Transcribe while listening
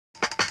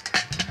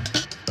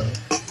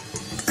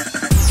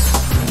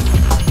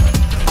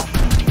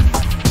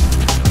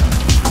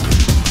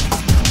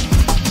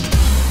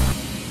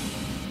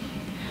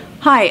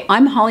Hi,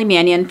 I'm Holly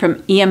Mannion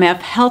from EMF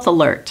Health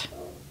Alert.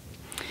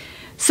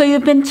 So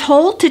you've been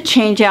told to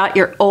change out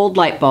your old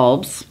light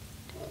bulbs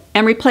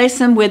and replace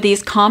them with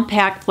these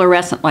compact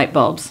fluorescent light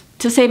bulbs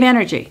to save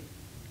energy.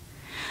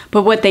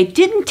 But what they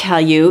didn't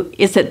tell you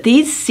is that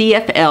these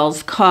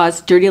CFLs cause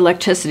dirty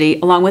electricity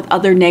along with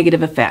other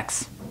negative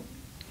effects.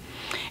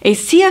 A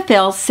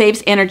CFL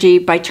saves energy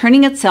by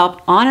turning itself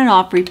on and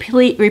off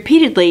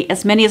repeatedly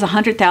as many as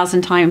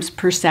 100,000 times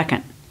per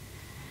second.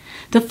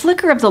 The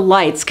flicker of the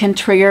lights can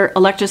trigger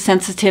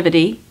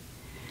electrosensitivity,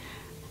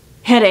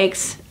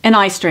 headaches, and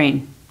eye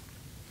strain.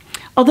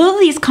 Although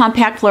these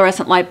compact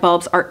fluorescent light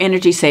bulbs are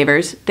energy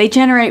savers, they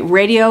generate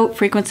radio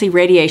frequency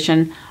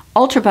radiation,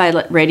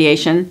 ultraviolet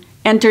radiation,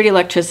 and dirty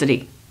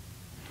electricity.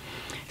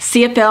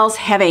 CFLs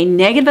have a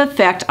negative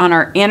effect on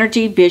our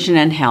energy, vision,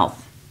 and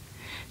health.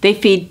 They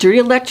feed dirty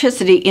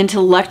electricity into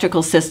the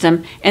electrical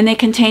system, and they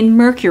contain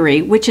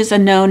mercury, which is a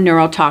known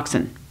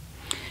neurotoxin.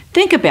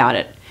 Think about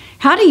it.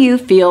 How do you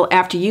feel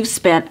after you've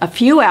spent a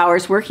few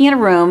hours working in a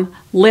room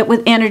lit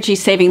with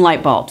energy-saving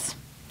light bulbs?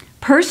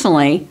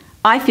 Personally,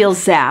 I feel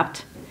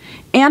zapped,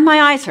 and my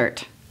eyes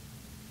hurt.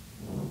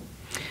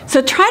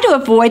 So try to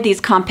avoid these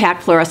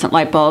compact fluorescent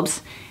light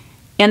bulbs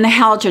and the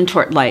halogen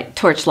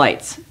torch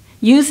lights.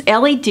 Use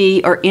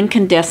LED or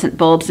incandescent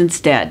bulbs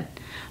instead.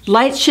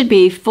 Lights should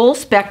be full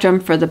spectrum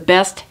for the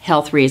best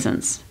health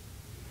reasons.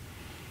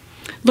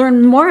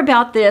 Learn more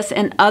about this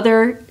and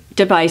other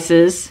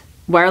devices,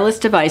 wireless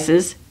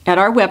devices, at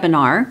our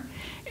webinar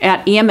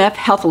at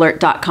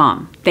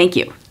emfhealthalert.com. Thank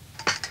you.